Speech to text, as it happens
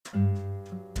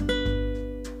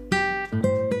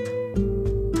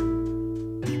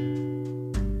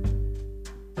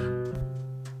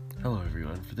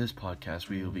this podcast,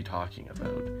 we will be talking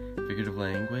about figurative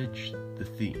language, the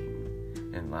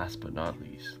theme, and last but not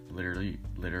least,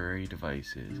 literary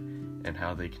devices and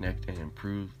how they connect and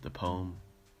improve the poem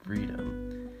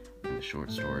Freedom and the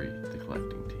short story The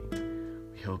Collecting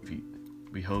Team.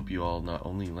 We hope you all not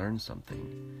only learn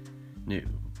something new,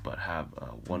 but have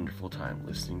a wonderful time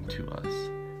listening to us.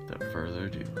 Without further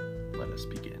ado, let us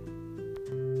begin.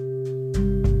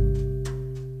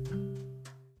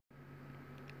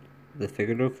 The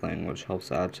figurative language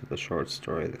helps add to the short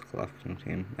story The Collecting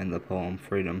Team and the poem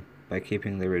Freedom by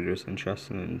keeping the readers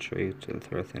interested and intrigued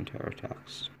throughout the entire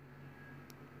text.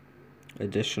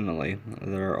 Additionally,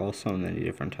 there are also many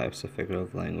different types of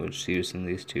figurative language used in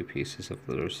these two pieces of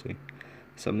literacy.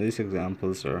 Some of these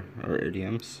examples are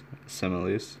idioms,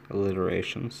 similes,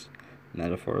 alliterations,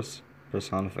 metaphors,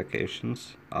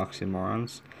 personifications,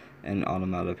 oxymorons, and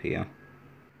onomatopoeia.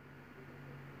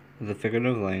 The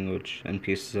figurative language and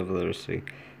pieces of literacy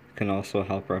can also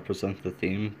help represent the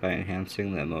theme by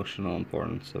enhancing the emotional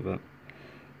importance of it,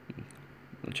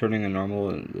 turning a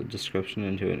normal description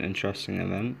into an interesting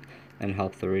event, and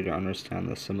help the reader understand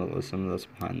the symbolism that's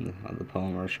behind the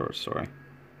poem or short story.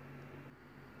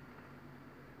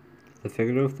 The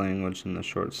figurative language in the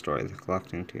short story The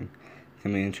Collecting Team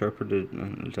can be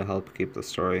interpreted to help keep the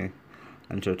story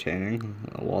entertaining,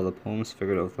 while the poem's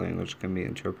figurative language can be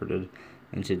interpreted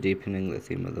into deepening the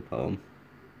theme of the poem.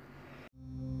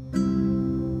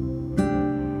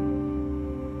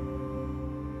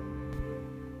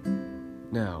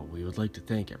 Now, we would like to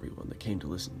thank everyone that came to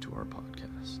listen to our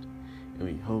podcast, and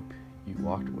we hope you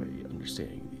walked away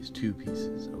understanding these two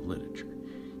pieces of literature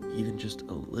even just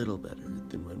a little better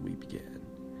than when we began,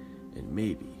 and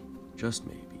maybe, just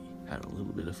maybe, had a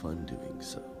little bit of fun doing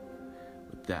so.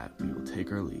 With that, we will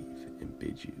take our leave and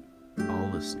bid you, all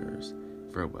listeners,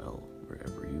 farewell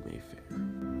wherever you may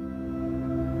fare.